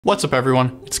What's up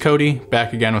everyone, it's Cody,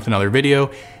 back again with another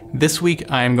video. This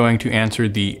week I am going to answer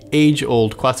the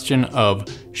age-old question of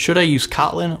should I use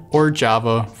Kotlin or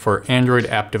Java for Android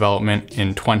app development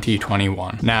in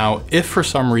 2021? Now, if for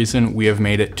some reason we have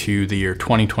made it to the year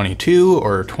 2022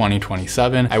 or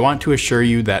 2027, I want to assure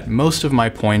you that most of my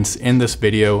points in this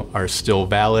video are still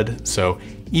valid, so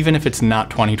even if it's not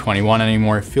 2021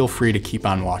 anymore, feel free to keep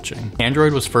on watching.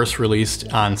 Android was first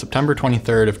released on September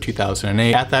 23rd of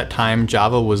 2008. At that time,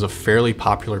 Java was a fairly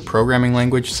popular programming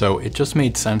language, so it just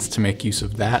made sense to make use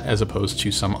of that as opposed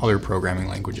to some other programming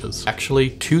languages. Actually,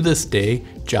 to this day,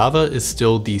 Java is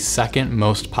still the second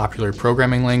most popular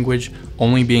programming language,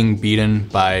 only being beaten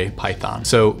by Python.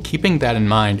 So keeping that in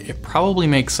mind, it probably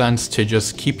makes sense to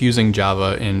just keep using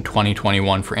Java in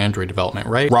 2021 for Android development,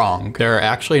 right? Wrong. There are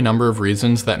actually a number of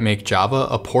reasons that make Java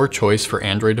a poor choice for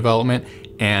Android development,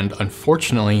 and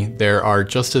unfortunately, there are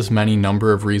just as many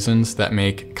number of reasons that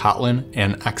make Kotlin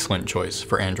an excellent choice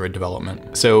for Android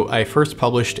development. So I first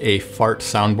published a fart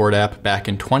soundboard app back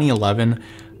in 2011.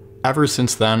 Ever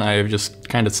since then, I have just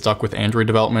kind of stuck with Android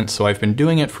development, so I've been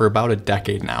doing it for about a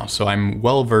decade now, so I'm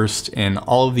well versed in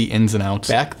all of the ins and outs.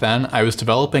 Back then, I was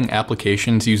developing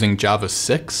applications using Java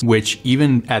 6, which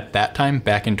even at that time,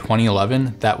 back in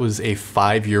 2011, that was a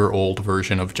 5-year-old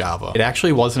version of Java. It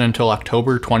actually wasn't until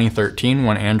October 2013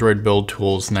 when Android Build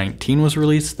Tools 19 was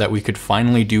released that we could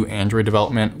finally do Android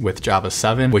development with Java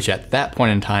 7, which at that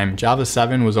point in time, Java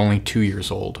 7 was only 2 years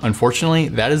old. Unfortunately,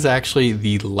 that is actually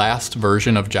the last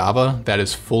version of Java that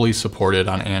is fully supported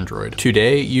on Android.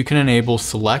 Today, you can enable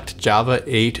select Java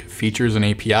 8 features and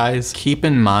APIs. Keep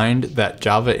in mind that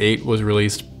Java 8 was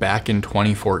released back in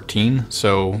 2014,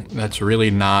 so that's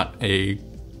really not a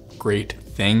great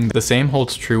thing. The same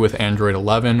holds true with Android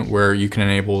 11, where you can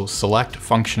enable select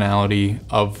functionality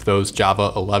of those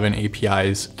Java 11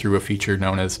 APIs through a feature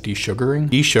known as desugaring.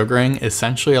 Desugaring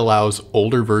essentially allows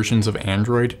older versions of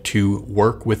Android to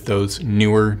work with those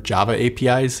newer Java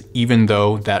APIs, even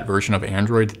though that version of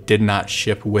Android did not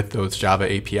ship with those Java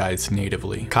APIs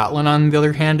natively. Kotlin, on the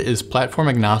other hand, is platform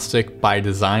agnostic by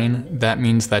design. That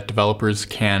means that developers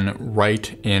can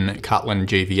write in Kotlin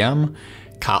JVM,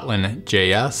 Kotlin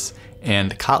JS,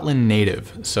 and Kotlin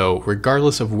native. So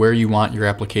regardless of where you want your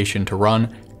application to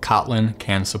run, Kotlin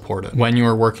can support it. When you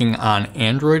are working on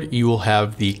Android, you will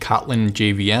have the Kotlin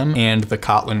JVM and the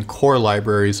Kotlin core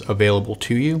libraries available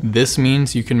to you. This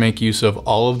means you can make use of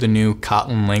all of the new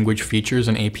Kotlin language features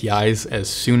and APIs as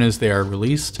soon as they are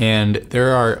released. And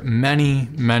there are many,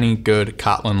 many good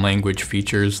Kotlin language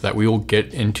features that we will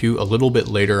get into a little bit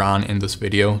later on in this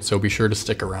video, so be sure to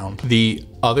stick around. The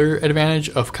other advantage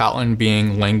of Kotlin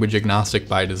being language agnostic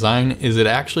by design is it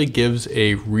actually gives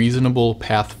a reasonable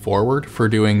path forward for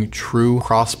doing true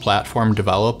cross-platform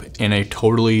develop in a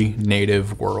totally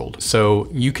native world. So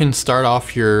you can start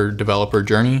off your developer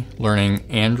journey learning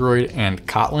Android and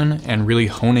Kotlin and really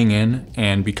honing in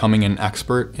and becoming an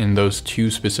expert in those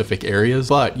two specific areas,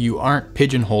 but you aren't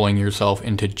pigeonholing yourself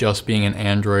into just being an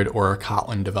Android or a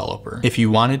Kotlin developer. If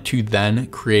you wanted to then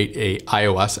create a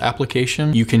iOS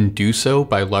application, you can do so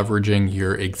by leveraging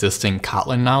your existing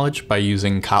Kotlin knowledge by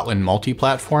using Kotlin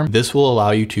multi-platform. This will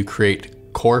allow you to create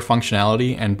core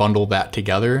functionality and bundle that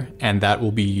together, and that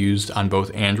will be used on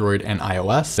both Android and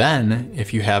iOS. Then,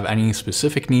 if you have any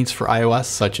specific needs for iOS,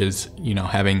 such as,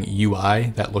 having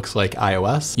UI that looks like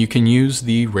iOS, you can use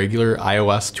the regular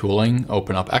iOS tooling,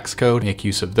 open up Xcode, make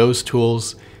use of those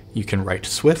tools. You can write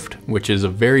Swift, which is a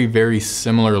very, very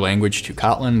similar language to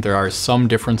Kotlin. There are some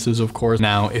differences, of course.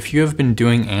 Now, if you have been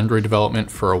doing Android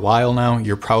development for a while now,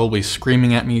 you're probably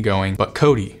screaming at me going, but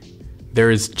Cody,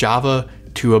 there is Java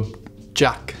to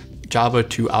object, Java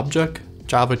to object,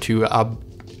 Java to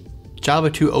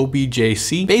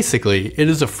OBJC. Basically, it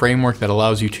is a framework that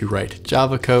allows you to write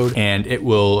Java code, and it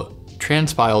will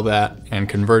transpile that and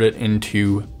convert it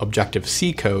into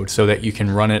Objective-C code so that you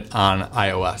can run it on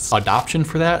iOS. Adoption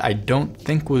for that, I don't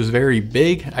think was very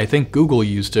big. I think Google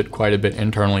used it quite a bit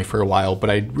internally for a while, but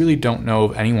I really don't know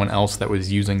of anyone else that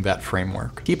was using that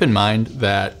framework. Keep in mind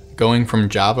that going from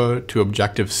Java to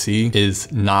Objective-C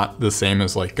is not the same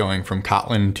as like going from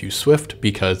Kotlin to Swift,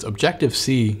 because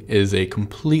Objective-C is a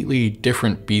completely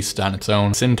different beast on its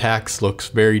own. Syntax looks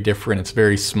very different. It's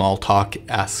very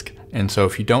Smalltalk-esque. And so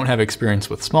if you don't have experience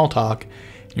with Smalltalk,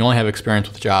 you only have experience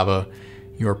with Java,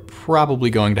 you're probably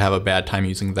going to have a bad time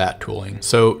using that tooling.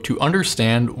 So to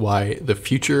understand why the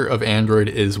future of Android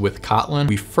is with Kotlin,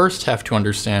 we first have to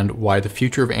understand why the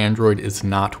future of Android is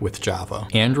not with Java.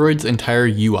 Android's entire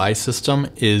UI system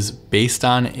is based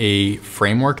on a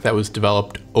framework that was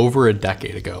developed over a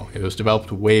decade ago. It was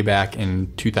developed way back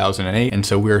in 2008, and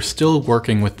so we are still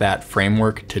working with that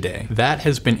framework today. That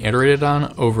has been iterated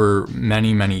on over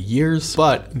many, many years,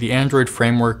 but the Android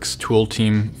frameworks tool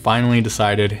team finally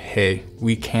decided, hey,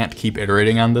 we can't keep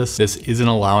iterating on this. This isn't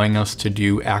allowing us to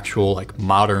do actual like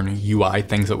modern UI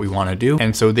things that we want to do.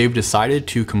 And so they've decided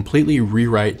to completely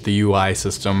rewrite the UI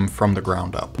system from the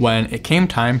ground up. When it came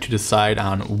time to decide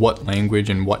on what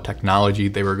language and what technology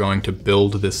they were going to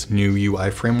build this new UI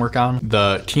framework on,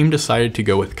 the team decided to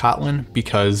go with Kotlin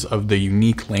because of the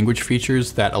unique language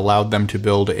features that allowed them to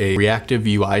build a reactive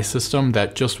UI system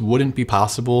that just wouldn't be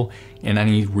possible in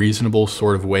any reasonable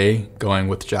sort of way going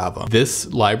with Java. This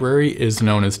library is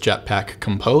known as Jetpack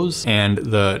Compose, and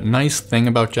the nice thing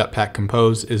about Jetpack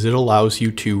Compose is it allows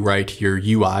you to write your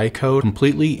UI code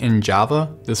completely in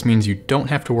Java. This means you don't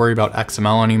have to worry about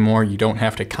XML anymore. You don't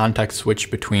have to context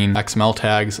switch between XML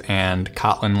tags and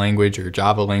Kotlin language or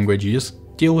Java language. You just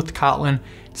deal with Kotlin.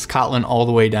 It's Kotlin all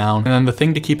the way down. And then the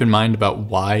thing to keep in mind about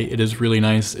why it is really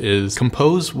nice is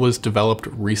Compose was developed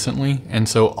recently. And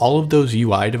so all of those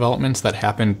UI developments that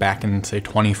happened back in say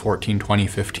 2014,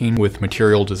 2015 with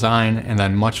material design, and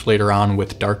then much later on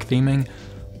with dark theming,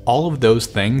 all of those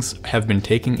things have been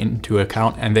taken into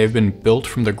account and they've been built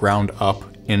from the ground up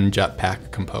in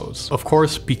Jetpack Compose. Of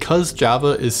course, because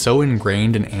Java is so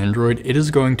ingrained in Android, it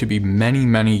is going to be many,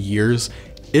 many years,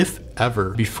 if ever,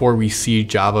 before we see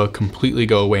Java completely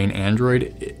go away in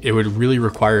Android. It would really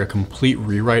require a complete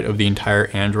rewrite of the entire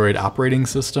Android operating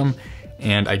system,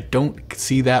 and I don't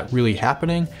see that really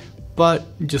happening, but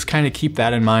just kind of keep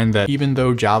that in mind that even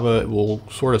though Java will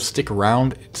sort of stick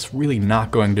around, it's really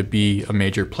not going to be a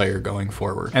major player going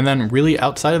forward. And then really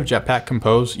outside of Jetpack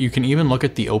Compose, you can even look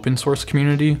at the open source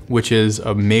community, which is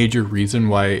a major reason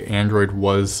why Android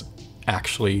was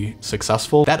actually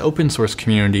successful. That open source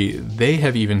community, they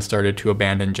have even started to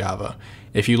abandon Java.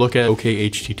 If you look at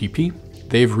OKHTTP,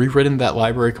 they've rewritten that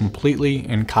library completely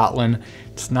in Kotlin.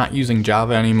 It's not using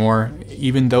Java anymore,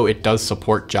 even though it does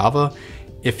support Java.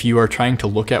 If you are trying to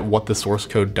look at what the source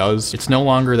code does, it's no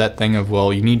longer that thing of,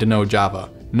 well, you need to know Java.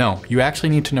 No, you actually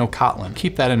need to know Kotlin.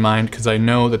 Keep that in mind, because I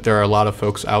know that there are a lot of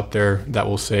folks out there that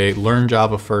will say, learn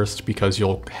Java first because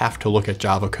you'll have to look at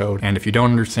Java code. And if you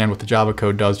don't understand what the Java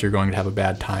code does, you're going to have a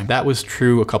bad time. That was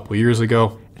true a couple years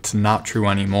ago. It's not true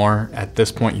anymore. At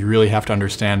this point, you really have to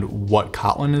understand what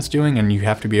Kotlin is doing, and you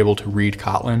have to be able to read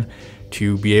Kotlin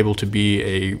to be able to be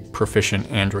a proficient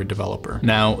Android developer.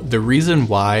 Now, the reason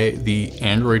why the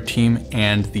Android team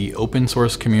and the open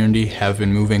source community have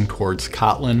been moving towards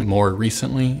Kotlin more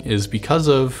recently is because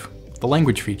of the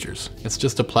language features. It's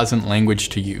just a pleasant language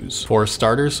to use. For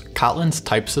starters, Kotlin's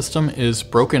type system is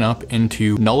broken up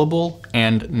into nullable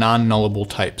and non-nullable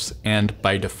types, and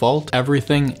by default,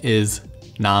 everything is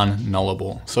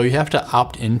non-nullable. So you have to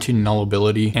opt into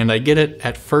nullability, and I get it.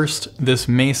 At first, this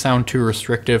may sound too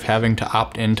restrictive having to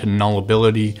opt into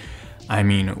nullability. I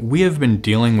mean, we have been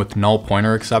dealing with null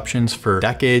pointer exceptions for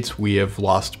decades. We have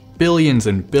lost billions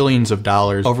and billions of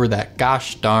dollars over that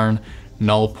gosh darn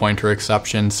null pointer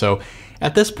exception. So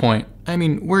at this point, I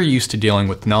mean, we're used to dealing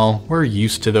with null. We're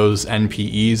used to those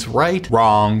NPEs, right?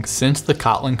 Wrong. Since the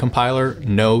Kotlin compiler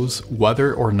knows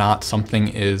whether or not something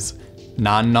is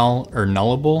non-null or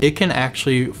nullable, it can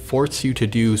actually force you to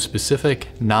do specific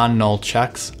non-null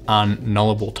checks on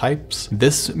nullable types.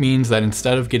 This means that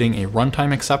instead of getting a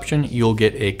runtime exception, you'll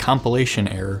get a compilation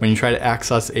error when you try to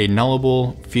access a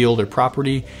nullable field or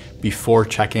property before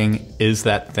checking, is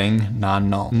that thing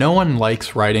non-null? No one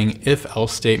likes writing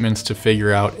if-else statements to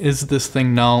figure out, is this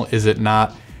thing null, is it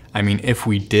not? I mean, if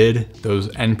we did, those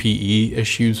NPE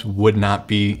issues would not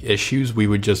be issues. We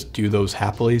would just do those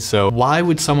happily. So why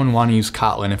would someone want to use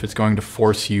Kotlin if it's going to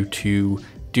force you to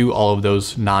do all of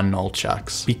those non-null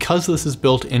checks? Because this is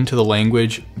built into the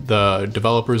language, the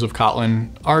developers of Kotlin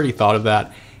already thought of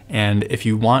that. And if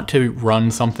you want to run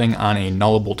something on a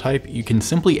nullable type, you can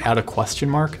simply add a question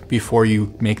mark before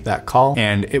you make that call,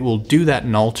 and it will do that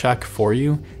null check for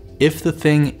you. If the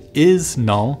thing is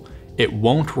null, it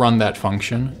won't run that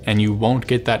function and you won't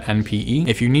get that NPE.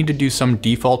 If you need to do some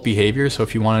default behavior, so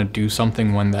if you want to do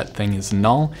something when that thing is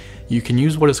null, you can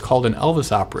use what is called an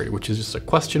Elvis operator, which is just a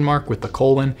question mark with the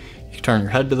colon. You turn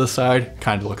your head to the side,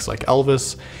 kind of looks like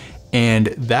Elvis, and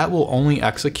that will only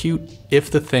execute if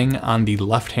the thing on the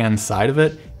left-hand side of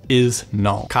it is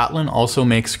null. Kotlin also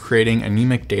makes creating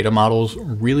anemic data models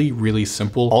really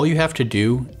simple. All you have to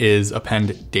do is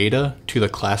append data to the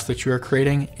class that you are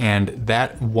creating, and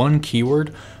that one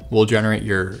keyword will generate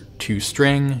your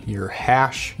toString, your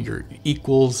hash, your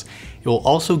equals. It will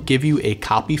also give you a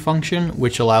copy function,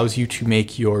 which allows you to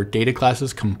make your data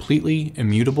classes completely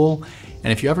immutable.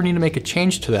 And if you ever need to make a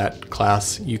change to that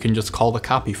class, you can just call the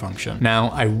copy function. Now,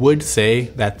 I would say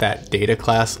that that data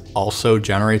class also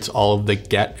generates all of the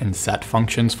get and set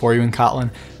functions for you in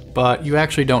Kotlin, but you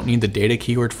actually don't need the data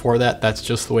keyword for that. That's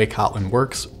just the way Kotlin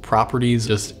works. Properties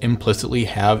just implicitly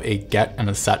have a get and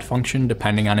a set function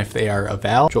depending on if they are a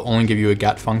val, which will only give you a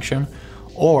get function,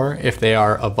 or if they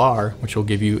are a var, which will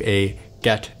give you a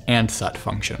get and set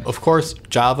function. Of course,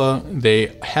 Java,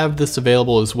 they have this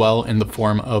available as well in the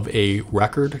form of a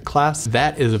record class.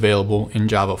 That is available in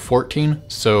Java 14,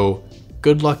 so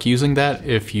good luck using that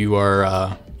if you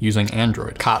are using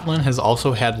Android. Kotlin has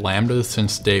also had lambdas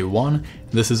since day one.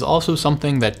 This is also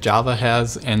something that Java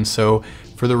has, and so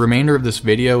for the remainder of this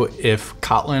video, if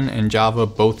Kotlin and Java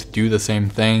both do the same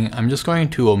thing, I'm just going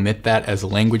to omit that as a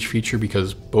language feature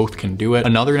because both can do it.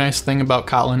 Another nice thing about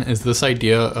Kotlin is this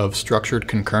idea of structured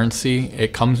concurrency.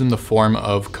 It comes in the form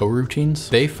of coroutines.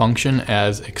 They function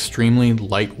as extremely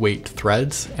lightweight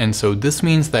threads, and so this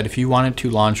means that if you wanted to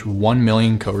launch 1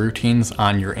 million coroutines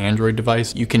on your Android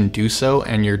device, you can do so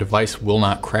and your device will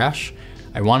not crash.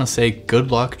 I want to say good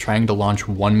luck trying to launch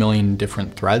 1 million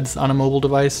different threads on a mobile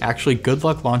device. Actually, good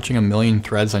luck launching 1 million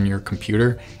threads on your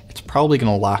computer. It's probably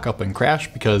going to lock up and crash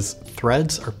because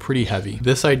threads are pretty heavy.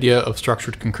 This idea of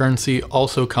structured concurrency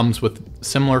also comes with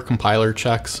similar compiler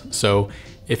checks. So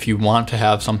if you want to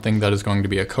have something that is going to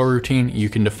be a coroutine, you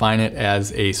can define it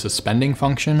as a suspending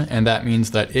function, and that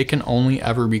means that it can only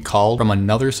ever be called from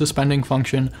another suspending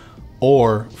function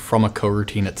or from a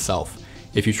coroutine itself.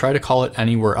 If you try to call it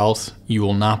anywhere else, you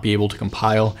will not be able to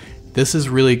compile. This is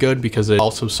really good because it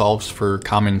also solves for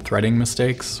common threading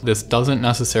mistakes. This doesn't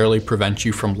necessarily prevent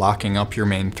you from locking up your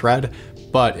main thread,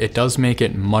 but it does make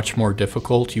it much more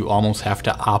difficult. You almost have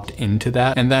to opt into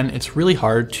that. And then it's really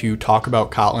hard to talk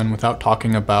about Kotlin without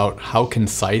talking about how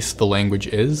concise the language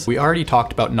is. We already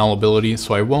talked about nullability,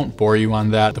 so I won't bore you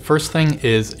on that. The first thing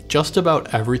is just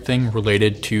about everything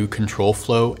related to control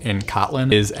flow in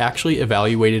Kotlin is actually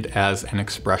evaluated as an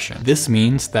expression. This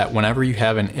means that whenever you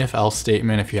have an if-else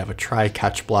statement, if you have a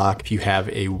try-catch block, if you have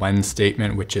a when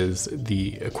statement, which is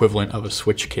the equivalent of a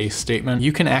switch case statement,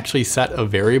 you can actually set a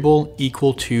variable equal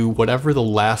to whatever the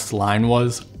last line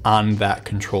was on that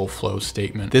control flow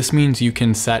statement. This means you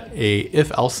can set a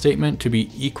if-else statement to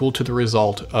be equal to the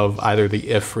result of either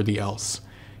the if or the else.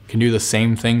 You can do the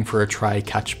same thing for a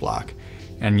try-catch block.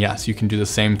 And yes, you can do the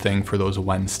same thing for those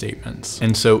when statements.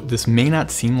 And so this may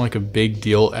not seem like a big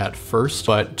deal at first,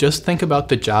 but just think about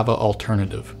the Java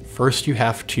alternative. First, you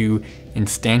have to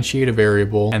instantiate a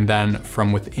variable, and then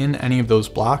from within any of those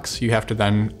blocks, you have to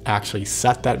then actually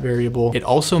set that variable. It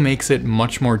also makes it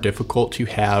much more difficult to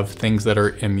have things that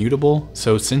are immutable.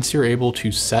 So since you're able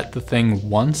to set the thing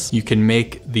once, you can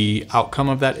make the outcome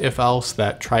of that if-else,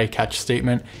 that try-catch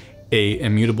statement, a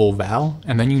immutable val,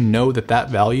 and then you know that that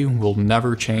value will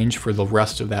never change for the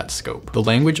rest of that scope. The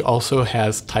language also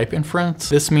has type inference.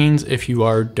 This means if you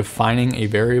are defining a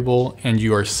variable and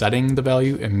you are setting the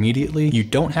value immediately, you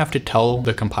don't have to tell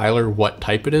the compiler what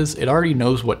type it is. It already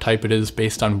knows what type it is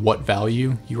based on what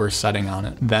value you are setting on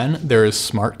it. Then there is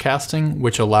smart casting,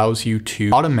 which allows you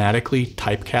to automatically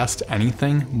typecast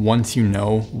anything once you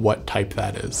know what type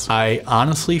that is. I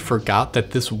honestly forgot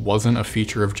that this wasn't a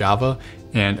feature of Java,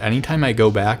 and anytime I go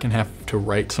back and have to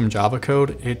write some Java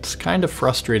code, it's kind of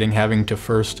frustrating having to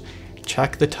first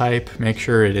check the type, make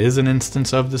sure it is an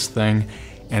instance of this thing,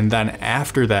 and then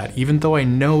after that, even though I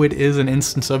know it is an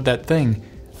instance of that thing,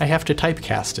 I have to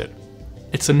typecast it.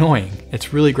 It's annoying.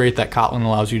 It's really great that Kotlin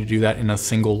allows you to do that in a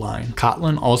single line.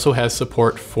 Kotlin also has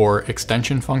support for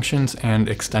extension functions and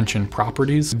extension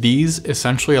properties. These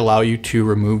essentially allow you to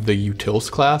remove the utils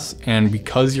class, and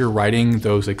because you're writing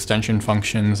those extension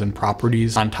functions and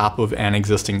properties on top of an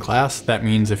existing class, that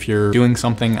means if you're doing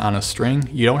something on a string,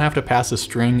 you don't have to pass a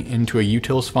string into a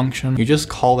utils function. You just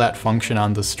call that function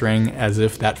on the string as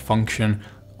if that function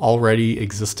already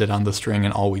existed on the string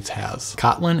and always has.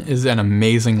 Kotlin is an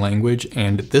amazing language,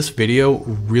 and this video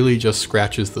really just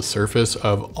scratches the surface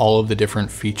of all of the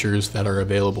different features that are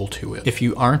available to it. If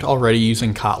you aren't already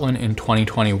using Kotlin in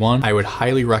 2021, I would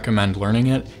highly recommend learning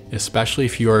it, especially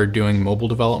if you are doing mobile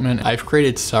development. I've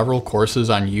created several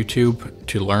courses on YouTube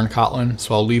to learn Kotlin,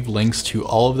 so I'll leave links to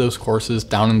all of those courses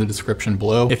down in the description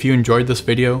below. If you enjoyed this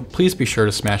video, please be sure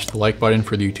to smash the like button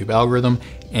for the YouTube algorithm,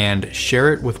 and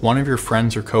share it with one of your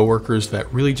friends or coworkers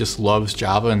that really just loves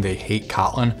Java and they hate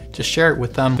Kotlin. Just share it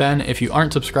with them. Then if you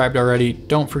aren't subscribed already,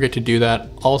 don't forget to do that.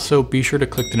 Also, be sure to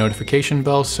click the notification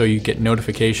bell so you get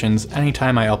notifications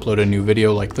anytime I upload a new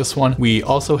video like this one. We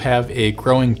also have a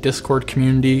growing Discord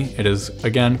community. It is,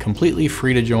 again, completely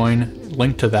free to join.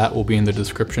 Link to that will be in the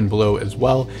description below as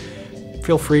well.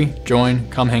 Feel free, join,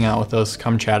 come hang out with us,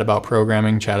 come chat about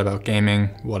programming, chat about gaming,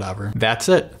 whatever. That's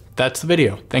it. That's the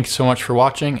video. Thanks so much for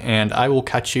watching, and I will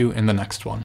catch you in the next one.